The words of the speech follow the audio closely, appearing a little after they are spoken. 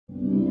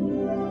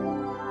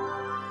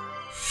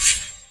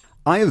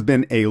I have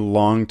been a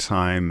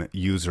long-time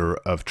user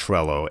of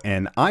Trello,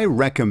 and I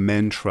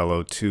recommend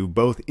Trello to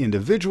both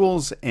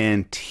individuals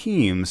and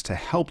teams to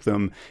help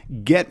them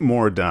get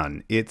more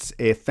done. It's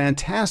a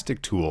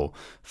fantastic tool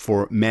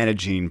for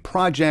managing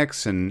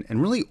projects and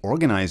really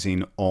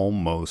organizing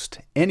almost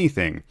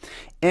anything.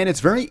 And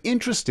it's very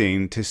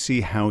interesting to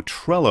see how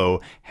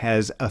Trello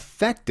has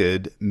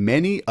affected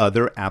many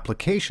other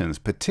applications,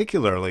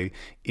 particularly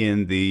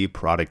in the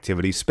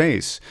productivity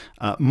space.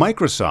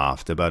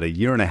 Microsoft, about a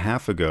year and a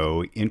half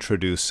ago,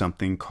 introduced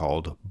something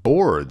called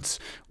Boards,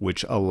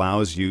 which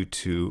allows you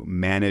to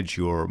manage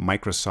your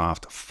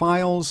Microsoft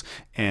files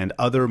and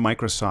other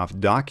Microsoft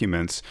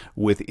documents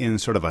within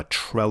sort of a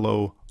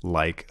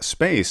Trello-like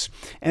space.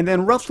 And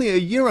then roughly a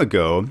year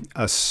ago,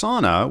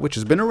 Asana, which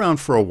has been around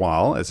for a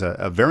while as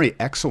a very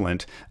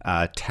excellent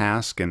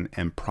task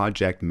and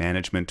project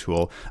management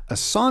tool,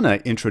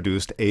 Asana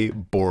introduced a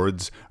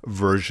Boards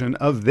version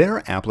of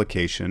their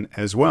application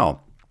as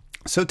well.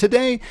 So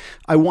today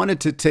I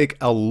wanted to take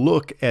a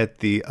look at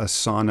the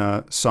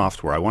Asana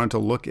software. I wanted to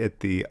look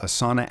at the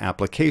Asana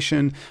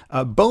application,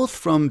 both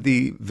from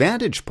the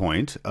vantage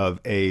point of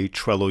a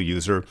Trello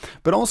user,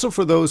 but also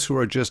for those who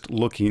are just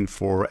looking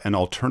for an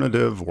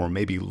alternative or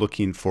maybe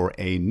looking for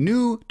a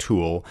new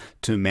tool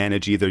to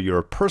manage either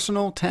your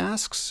personal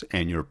tasks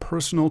and your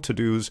personal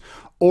to-dos,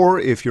 or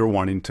if you're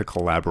wanting to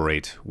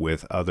collaborate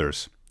with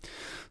others.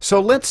 So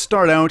let's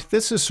start out.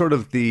 This is sort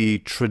of the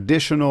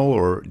traditional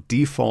or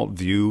default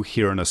view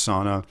here in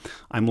Asana.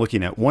 I'm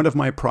looking at one of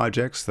my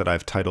projects that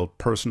I've titled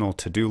Personal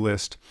To-Do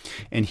List.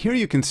 And here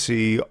you can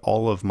see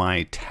all of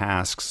my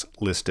tasks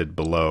listed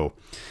below.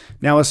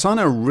 Now,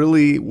 Asana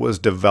really was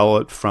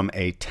developed from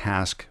a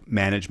task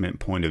management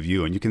point of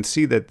view. And you can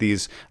see that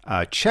these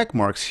check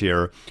marks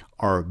here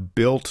are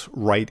built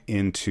right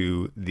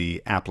into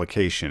the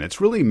application.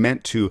 It's really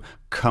meant to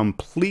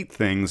complete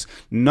things,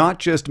 not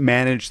just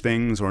manage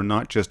things or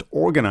not just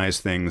organize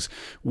things,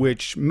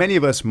 which many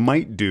of us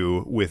might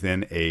do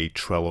within a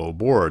Trello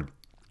board.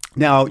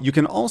 Now, you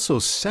can also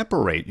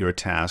separate your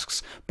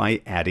tasks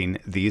by adding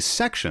these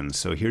sections.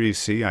 So here you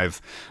see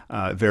I've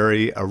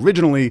very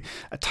originally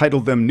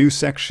titled them New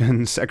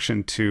Section,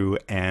 Section 2,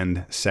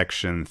 and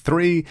Section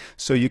 3,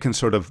 so you can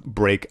sort of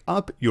break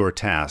up your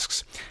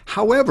tasks.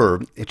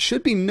 However, it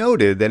should be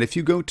noted that if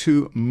you go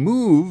to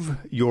move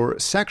your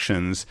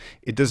sections,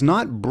 it does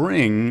not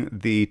bring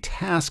the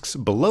tasks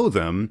below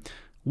them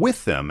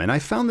with them. And I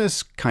found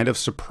this kind of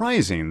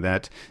surprising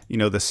that,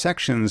 the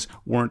sections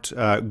weren't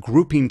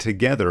grouping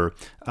together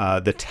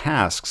the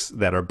tasks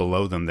that are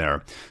below them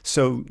there.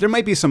 So there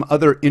might be some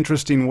other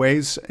interesting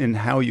ways in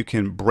how you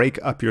can break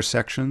up your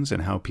sections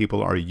and how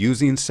people are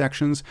using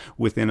sections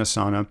within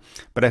Asana.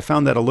 But I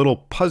found that a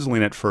little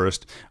puzzling at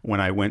first when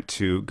I went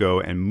to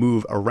go and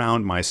move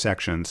around my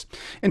sections.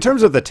 In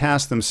terms of the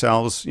tasks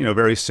themselves,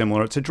 very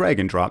similar. It's a drag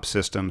and drop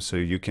system, so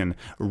you can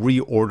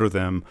reorder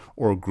them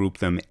or group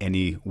them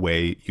any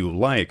way you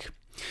like.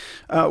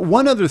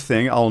 One other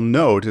thing I'll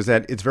note is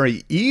that it's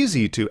very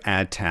easy to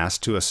add tasks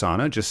to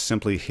Asana, just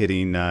simply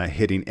hitting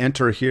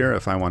enter here.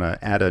 If I want to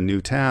add a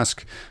new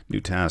task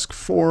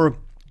 4,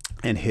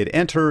 and hit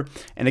enter,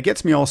 and it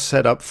gets me all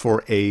set up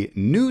for a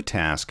new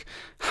task.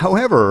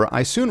 However,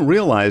 I soon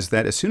realized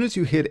that as soon as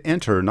you hit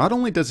enter, not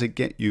only does it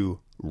get you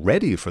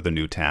ready for the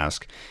new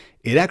task,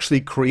 it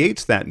actually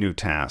creates that new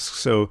task.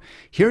 So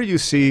here you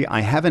see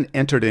I haven't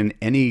entered in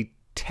any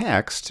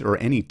text or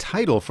any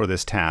title for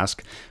this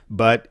task,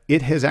 but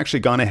it has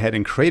actually gone ahead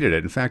and created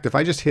it. In fact, if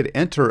I just hit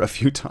enter a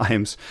few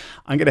times,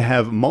 I'm going to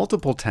have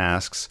multiple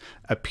tasks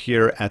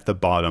appear at the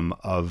bottom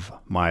of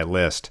my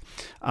list.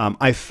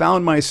 I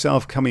found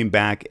myself coming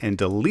back and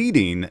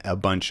deleting a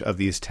bunch of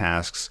these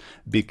tasks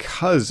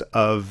because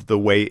of the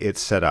way it's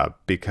set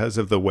up, because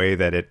of the way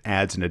that it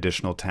adds an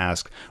additional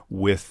task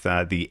with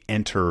the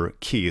enter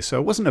key. So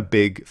I wasn't a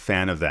big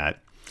fan of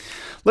that.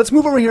 Let's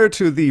move over here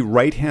to the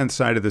right-hand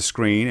side of the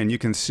screen, and you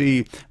can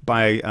see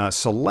by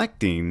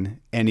selecting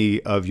any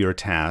of your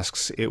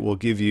tasks, it will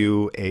give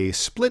you a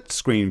split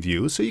screen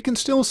view, so you can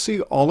still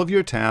see all of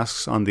your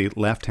tasks on the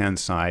left-hand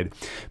side,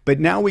 but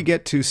now we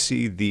get to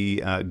see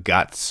the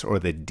guts or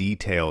the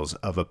details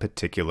of a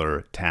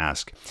particular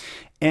task.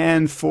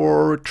 And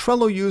for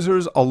Trello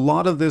users, a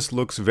lot of this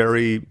looks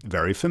very,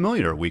 very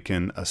familiar. We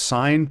can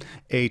assign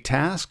a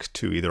task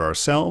to either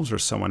ourselves or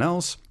someone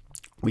else.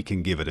 We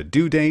can give it a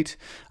due date.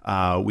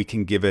 We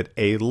can give it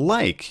a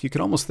like. You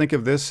can almost think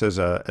of this as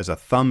a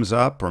thumbs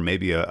up or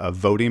maybe a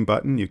voting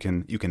button. You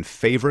can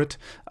favorite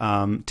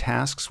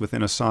tasks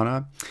within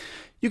Asana.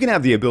 You can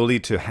have the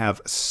ability to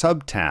have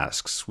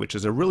subtasks, which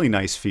is a really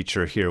nice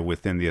feature here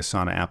within the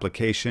Asana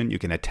application. You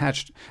can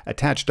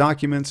attach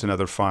documents and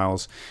other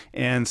files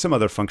and some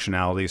other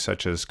functionality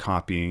such as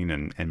copying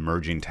and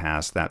merging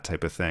tasks, that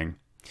type of thing.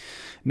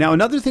 Now,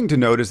 another thing to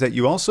note is that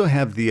you also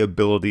have the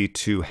ability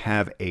to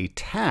have a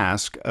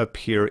task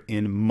appear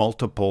in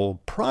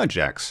multiple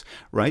projects,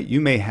 right? You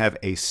may have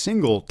a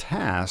single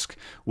task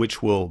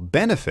which will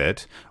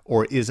benefit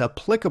or is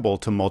applicable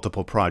to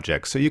multiple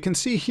projects. So you can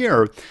see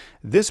here,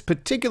 this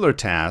particular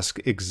task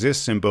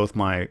exists in both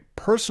my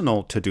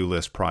personal to-do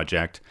list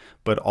project,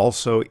 but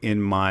also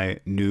in my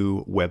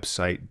new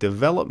website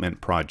development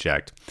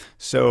project.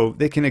 So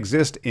they can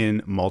exist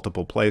in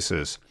multiple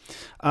places.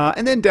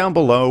 And then down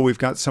below, we've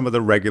got some of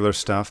the regular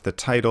stuff, the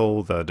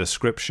title, the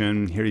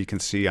description. Here you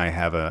can see I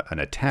have an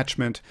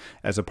attachment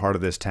as a part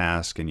of this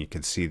task, and you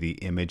can see the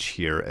image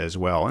here as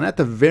well. And at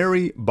the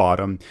very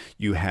bottom,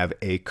 you have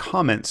a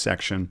comment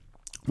section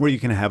where you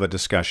can have a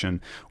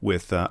discussion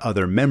with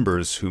other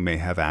members who may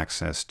have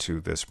access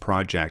to this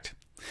project.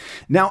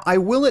 Now, I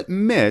will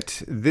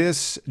admit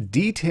this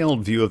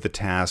detailed view of the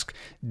task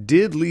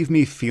did leave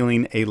me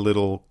feeling a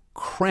little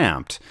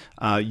cramped.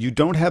 You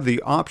don't have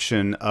the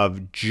option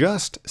of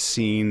just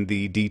seeing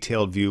the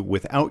detailed view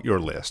without your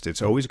list.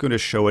 It's always going to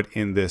show it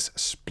in this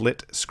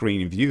split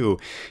screen view.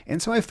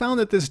 And so I found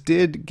that this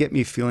did get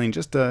me feeling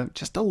just a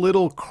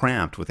little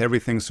cramped with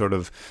everything sort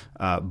of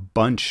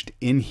bunched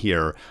in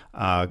here.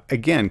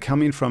 Again,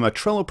 coming from a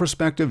Trello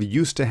perspective,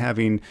 used to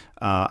having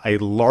a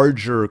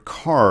larger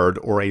card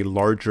or a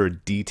larger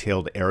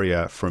detailed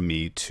area for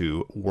me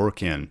to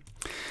work in.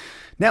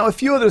 Now, a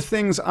few other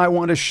things I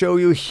want to show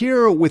you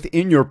here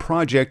within your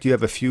project. You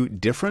have a few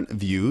different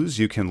views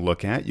you can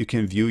look at. You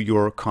can view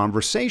your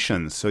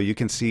conversations, so you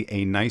can see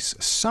a nice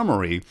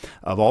summary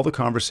of all the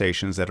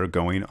conversations that are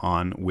going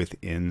on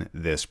within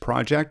this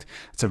project.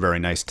 It's a very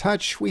nice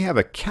touch. We have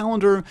a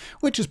calendar,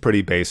 which is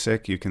pretty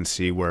basic. You can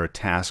see where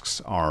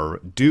tasks are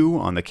due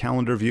on the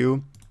calendar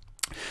view.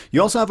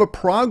 You also have a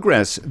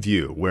progress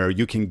view where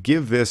you can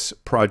give this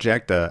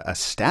project a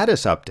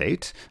status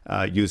update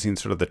using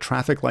sort of the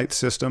traffic light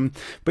system,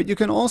 but you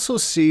can also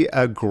see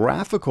a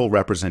graphical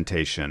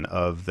representation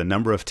of the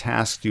number of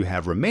tasks you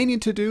have remaining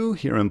to do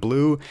here in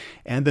blue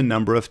and the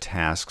number of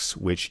tasks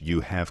which you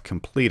have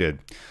completed.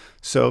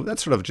 So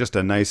that's sort of just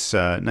a nice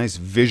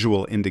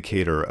visual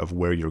indicator of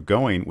where you're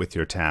going with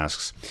your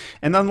tasks.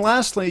 And then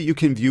lastly, you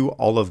can view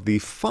all of the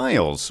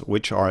files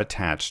which are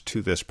attached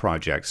to this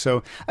project.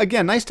 So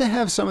again, nice to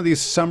have some of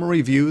these summary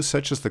views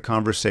such as the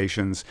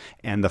conversations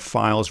and the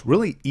files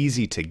really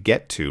easy to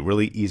get to,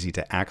 really easy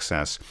to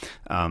access,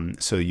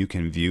 so you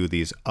can view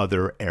these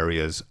other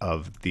areas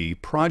of the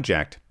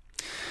project.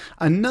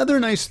 Another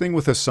nice thing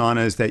with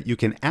Asana is that you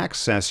can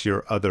access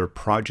your other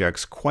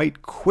projects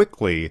quite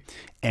quickly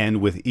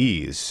and with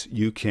ease.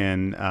 You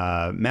can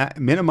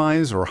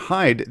minimize or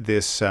hide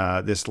this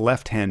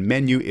left-hand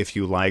menu if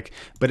you like,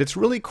 but it's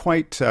really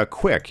quite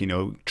quick,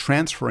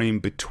 transferring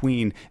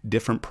between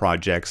different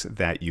projects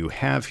that you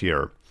have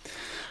here.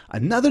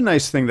 Another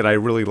nice thing that I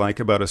really like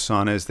about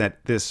Asana is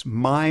that this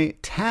My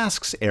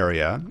Tasks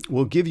area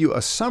will give you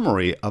a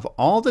summary of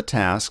all the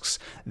tasks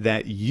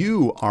that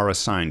you are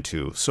assigned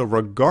to. So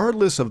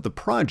regardless of the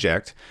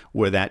project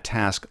where that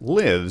task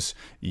lives,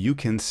 you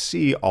can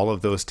see all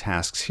of those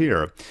tasks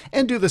here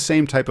and do the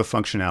same type of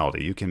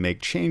functionality. You can make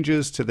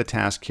changes to the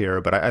task here,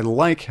 but I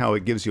like how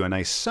it gives you a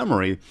nice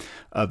summary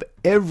of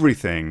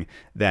everything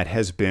that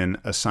has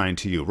been assigned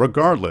to you,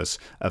 regardless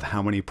of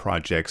how many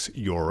projects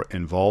you're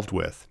involved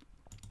with.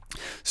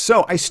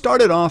 So I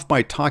started off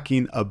by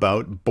talking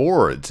about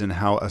boards and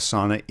how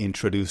Asana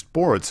introduced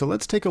boards. So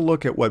let's take a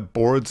look at what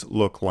boards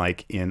look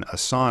like in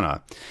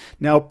Asana.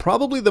 Now,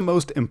 probably the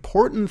most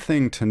important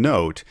thing to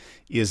note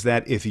is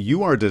that if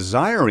you are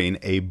desiring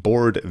a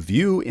board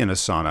view in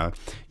Asana,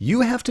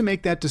 you have to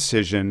make that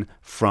decision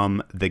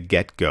from the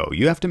get-go.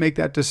 You have to make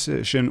that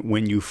decision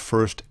when you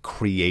first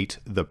create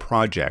the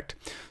project.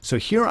 So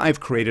here I've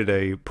created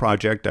a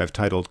project I've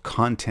titled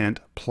Content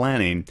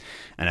Planning,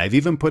 and I've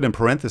even put in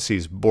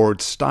parentheses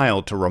board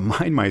style to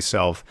remind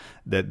myself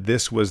that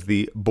this was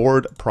the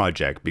board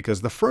project,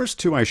 because the first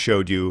two I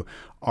showed you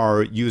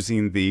are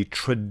using the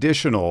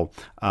traditional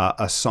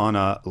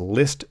Asana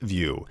list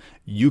view.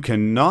 You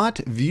cannot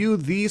view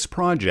these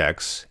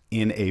projects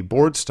in a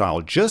board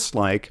style, just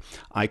like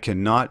I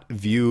cannot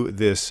view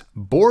this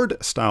board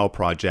style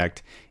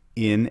project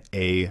in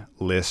a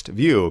list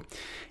view.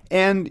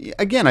 And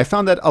again, I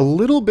found that a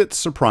little bit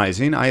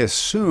surprising. I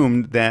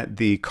assumed that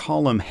the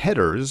column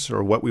headers,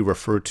 or what we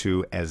refer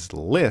to as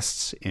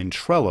lists in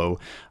Trello,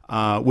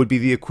 would be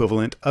the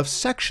equivalent of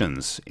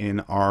sections in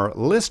our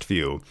list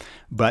view.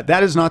 But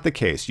that is not the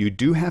case. You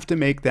do have to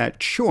make that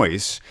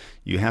choice.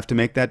 You have to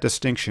make that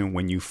distinction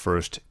when you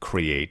first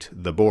create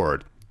the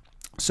board.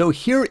 So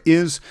here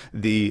is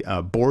the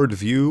board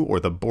view or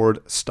the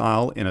board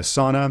style in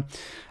Asana.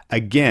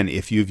 Again,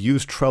 if you've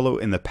used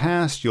Trello in the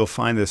past, you'll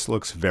find this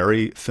looks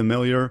very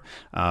familiar.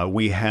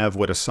 We have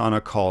what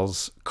Asana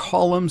calls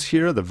columns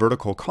here, the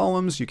vertical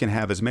columns. You can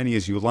have as many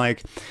as you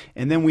like.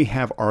 And then we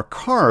have our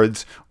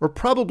cards, or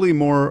probably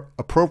more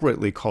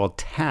appropriately called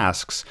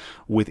tasks,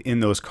 within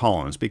those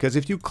columns. Because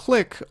if you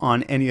click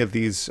on any of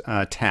these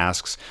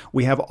tasks,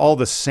 we have all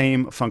the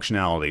same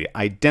functionality,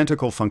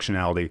 identical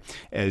functionality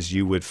as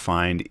you would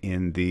find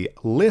in the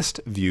list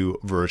view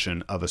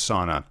version of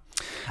Asana.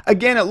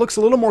 Again, it looks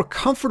a little more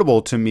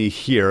comfortable to me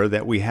here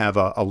that we have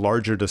a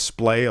larger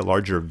display, a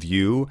larger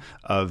view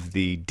of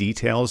the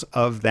details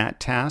of that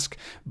task,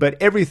 but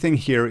everything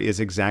here is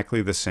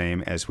exactly the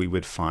same as we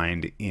would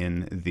find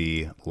in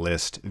the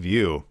list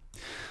view.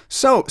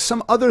 So,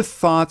 some other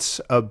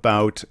thoughts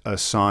about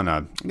Asana.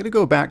 I'm going to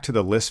go back to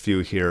the list view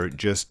here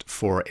just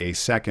for a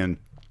second.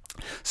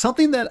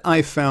 Something that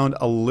I found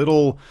a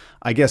little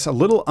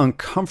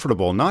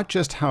uncomfortable, not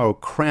just how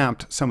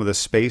cramped some of the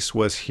space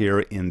was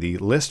here in the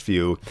list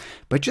view,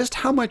 but just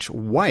how much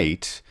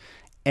white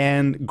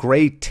and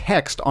gray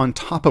text on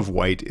top of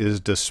white is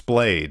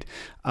displayed.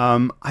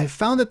 I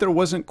found that there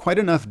wasn't quite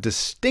enough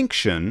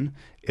distinction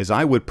as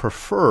I would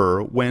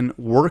prefer when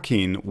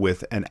working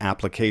with an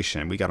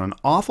application. We got an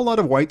awful lot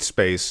of white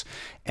space,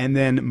 and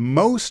then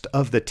most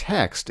of the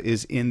text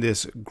is in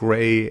this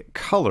gray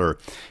color.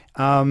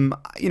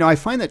 I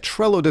find that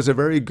Trello does a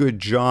very good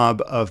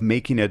job of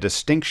making a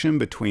distinction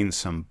between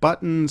some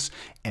buttons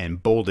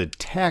and bolded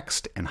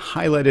text and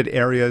highlighted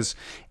areas.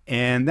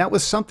 And that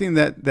was something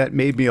that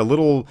made me a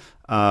little,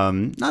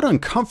 not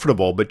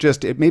uncomfortable, but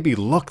just it made me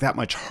look that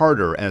much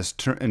harder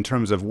in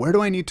terms of where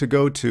do I need to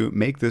go to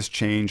make this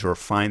change or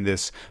find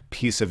this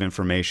piece of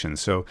information.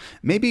 So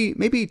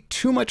maybe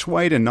too much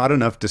white and not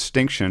enough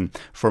distinction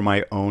for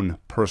my own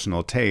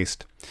personal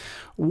taste.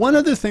 One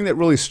other thing that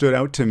really stood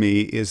out to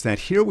me is that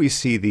here we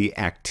see the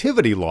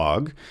activity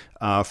log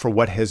for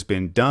what has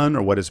been done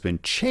or what has been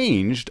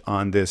changed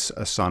on this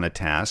Asana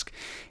task.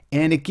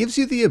 And it gives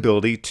you the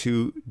ability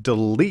to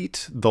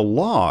delete the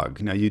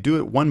log. Now you do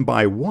it one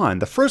by one.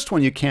 The first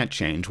one you can't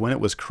change when it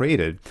was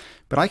created,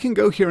 but I can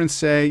go here and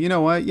say, you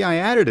know what, yeah, I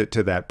added it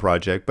to that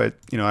project, but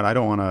you know what, I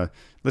don't want to,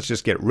 let's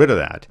just get rid of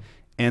that.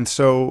 And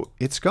so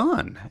it's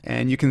gone.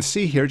 And you can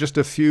see here just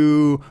a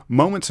few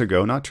moments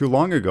ago, not too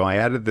long ago, I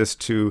added this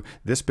to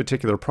this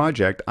particular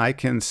project. I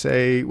can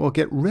say, well,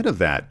 get rid of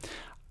that.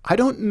 I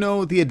don't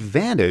know the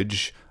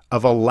advantage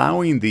of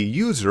allowing the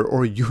user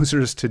or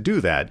users to do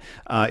that.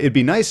 It'd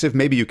be nice if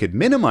maybe you could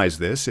minimize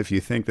this if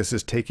you think this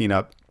is taking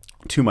up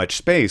too much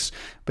space,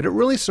 but it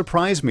really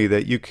surprised me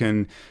that you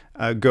can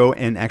go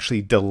and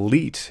actually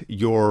delete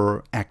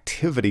your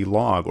activity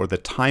log or the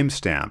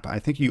timestamp. I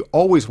think you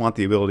always want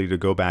the ability to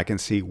go back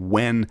and see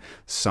when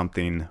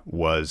something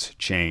was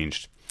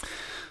changed.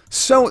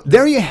 So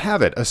there you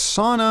have it,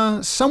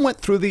 Asana somewhat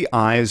through the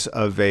eyes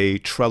of a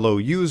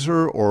Trello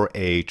user or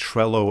a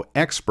Trello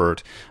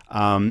expert.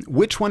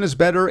 Which one is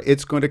better?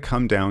 It's going to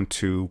come down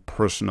to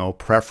personal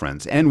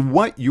preference and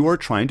what you are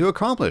trying to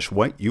accomplish,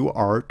 what you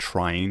are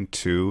trying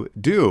to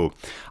do.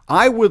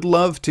 I would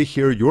love to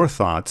hear your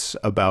thoughts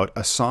about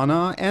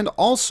Asana and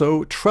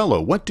also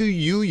Trello. What do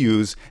you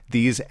use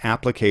these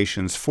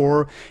applications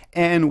for?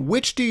 And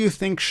which do you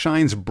think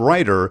shines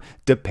brighter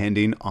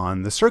depending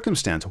on the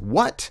circumstance?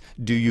 What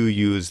do you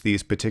use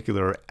these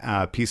particular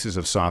pieces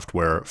of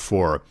software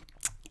for?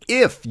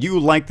 If you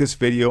like this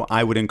video,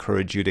 I would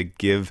encourage you to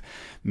give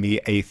me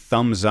a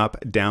thumbs up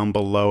down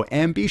below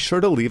and be sure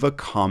to leave a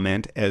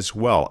comment as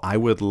well. I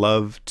would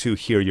love to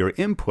hear your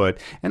input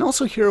and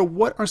also hear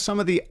what are some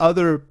of the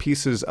other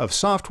pieces of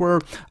software,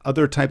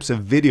 other types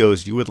of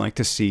videos you would like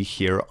to see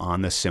here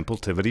on the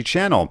Simpletivity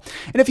channel.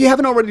 And if you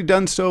haven't already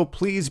done so,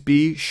 please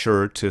be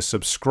sure to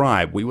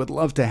subscribe. We would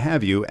love to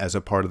have you as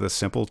a part of the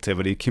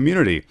Simpletivity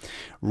community.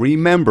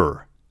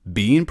 Remember,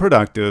 being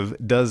productive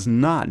does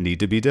not need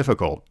to be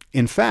difficult.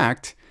 In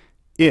fact,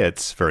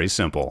 it's very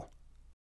simple.